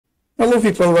Hello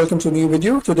people, welcome to a new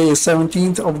video. Today is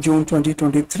 17th of June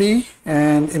 2023,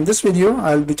 and in this video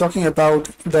I'll be talking about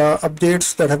the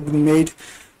updates that have been made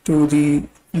to the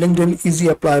LinkedIn Easy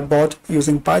Apply bot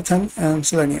using Python and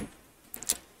Selenium.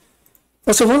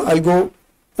 First of all, I'll go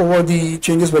over the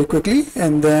changes very quickly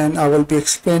and then I will be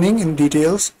explaining in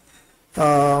details.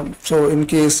 So in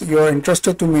case you're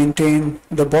interested to maintain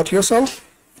the bot yourself,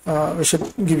 I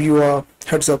should give you a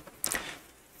heads up.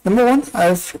 Number one,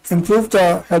 I've improved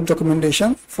the help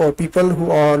documentation for people who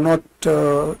are not,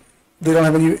 they don't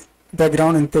have any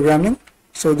background in programming,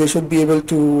 so they should be able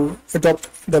to adopt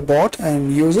the bot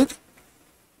and use it.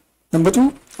 Number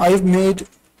two, I've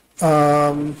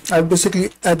basically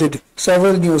added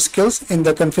several new skills in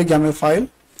the config YAML file.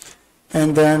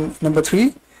 And then number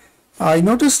three, I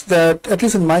noticed that, at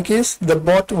least in my case, the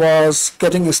bot was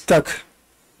getting stuck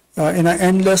in an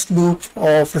endless loop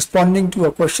of responding to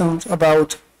a question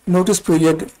about notice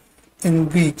period in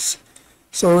weeks.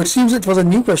 So it seems it was a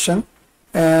new question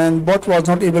and bot was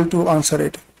not able to answer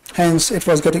it. Hence it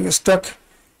was getting stuck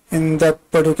in that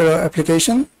particular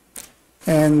application,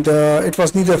 and it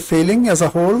was neither failing as a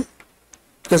whole,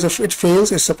 because if it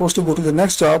fails it's supposed to go to the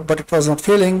next job, but it was not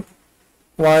failing,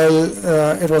 while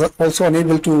it was also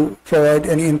unable to provide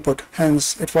any input.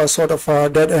 Hence it was sort of a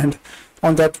dead end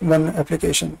on that one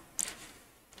application.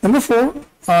 Number four,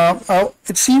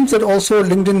 it seems that also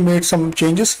LinkedIn made some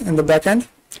changes in the backend.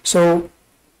 So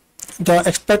the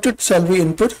expected salary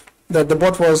input that the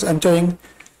bot was entering,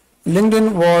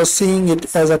 LinkedIn was seeing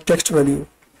it as a text value,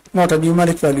 not a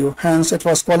numeric value. Hence it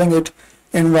was calling it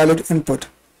invalid input.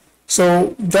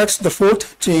 So that's the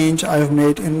fourth change I have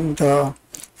made in the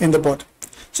bot.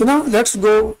 So now let's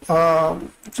go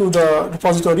to the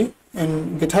repository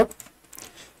in GitHub.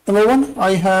 Number one,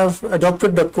 I have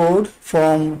adopted the code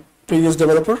from previous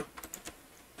developer.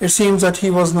 It seems that he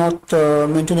was not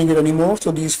maintaining it anymore,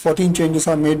 so these 14 changes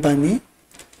are made by me.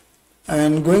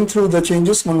 And going through the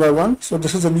changes one by one, so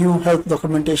this is a new help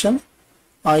documentation.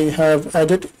 I have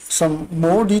added some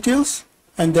more details,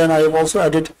 and then I have also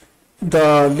added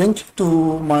the link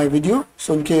to my video.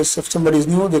 So in case if somebody is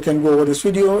new, they can go over this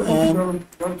video and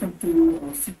welcome to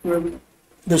SQL.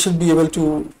 They should be able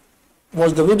to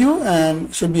watch the video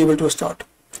and should be able to start.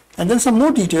 And then some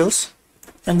more details.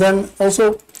 And then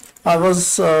also I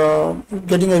was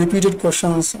getting a repeated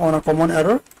questions on a common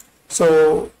error,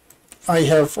 so I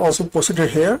have also posted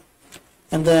it here.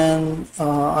 And then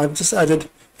I've just added,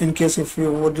 in case if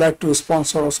you would like to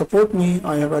sponsor or support me,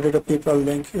 I have added a PayPal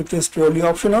link. It is purely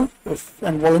optional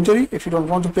and voluntary. If you don't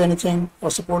want to pay anything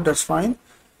or support, that's fine.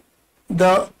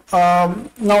 Now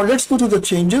let's go to the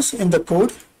changes in the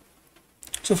code.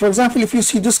 So for example, if you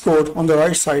see this code on the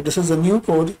right side, this is the new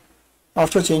code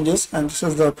after changes, and this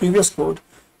is the previous code.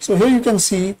 So here you can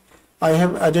see I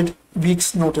have added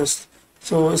weeks notice.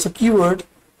 So it's a keyword,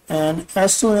 and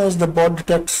as soon as the bot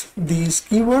detects these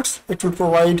keywords, it will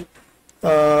provide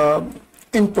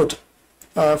input.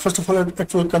 First of all,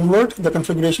 it will convert the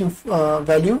configuration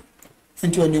value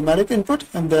into a numeric input,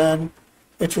 and then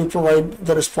it will provide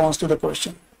the response to the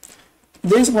question.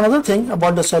 There is one other thing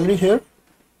about the salary here.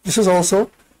 This is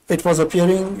also, it was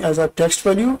appearing as a text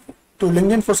value to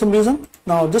LinkedIn for some reason.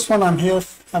 Now this one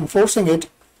I'm forcing it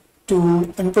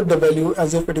to input the value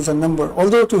as if it is a number.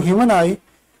 Although to human eye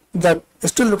that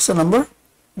still looks a number,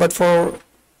 but for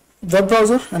web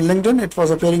browser and LinkedIn it was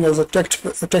appearing as a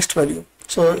text value.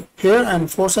 So here I'm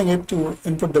forcing it to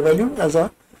input the value as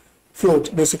a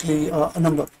float, basically a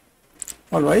number.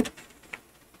 All right.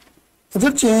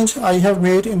 Other change I have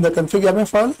made in the config YAML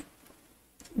file.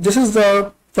 This is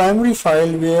the primary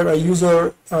file where a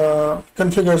user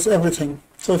configures everything.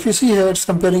 So if you see here, it's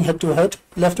comparing head to head.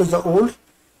 Left is the old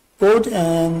code,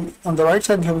 and on the right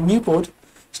side we have a new code.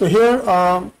 So here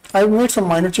I've made some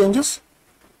minor changes,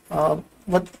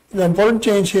 but the important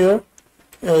change here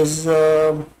is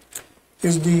the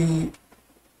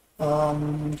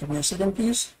give me a second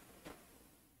please.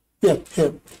 Yeah,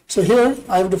 here. So here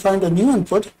I've defined a new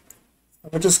input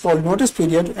which is called notice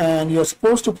period, and you're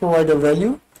supposed to provide a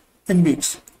value in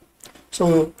weeks.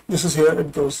 So this is here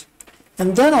it goes.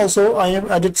 And then also I have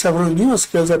added several new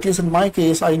skills. At least in my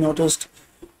case, I noticed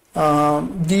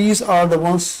these are the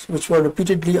ones which were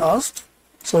repeatedly asked.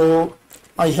 So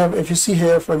I have, if you see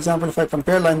here, for example, if I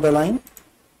compare line by line,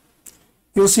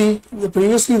 you'll see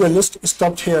previously the list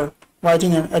stopped here,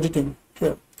 writing and editing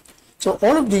here. So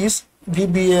all of these,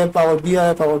 VBA, Power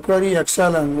BI, Power Query,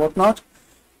 Excel and whatnot,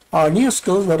 are new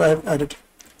skills that I have added.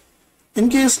 In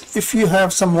case if you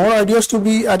have some more ideas to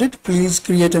be added, please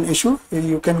create an issue.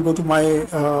 You can go to my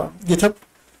GitHub,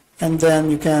 and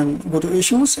then you can go to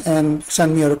issues and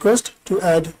send me a request to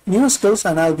add new skills,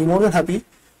 and I'll be more than happy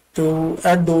to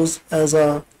add those as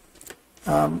an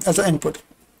input.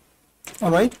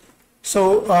 All right.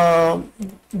 So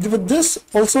with this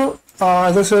also,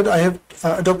 as I said, I have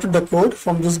adopted the code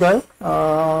from this guy.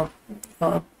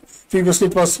 Previously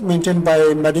it was maintained by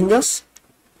Madingus,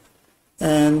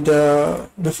 and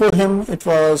before him it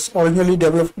was originally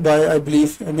developed by, I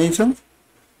believe, Nathan.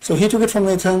 So he took it from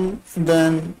Nathan, and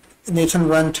then Nathan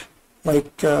went,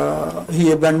 like,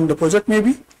 he abandoned the project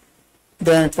maybe.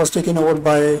 Then it was taken over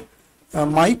by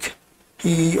Mike.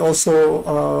 He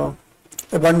also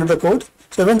abandoned the code.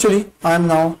 So eventually I am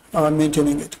now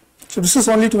maintaining it. So this is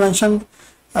only to mention,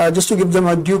 just to give them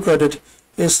a due credit.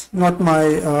 It's not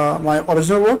my my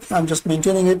original work. I'm just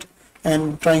maintaining it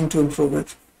and trying to improve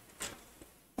it.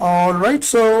 All right,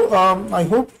 so I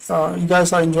hope you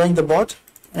guys are enjoying the bot,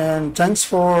 and thanks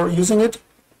for using it,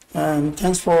 and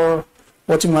thanks for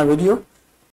watching my video.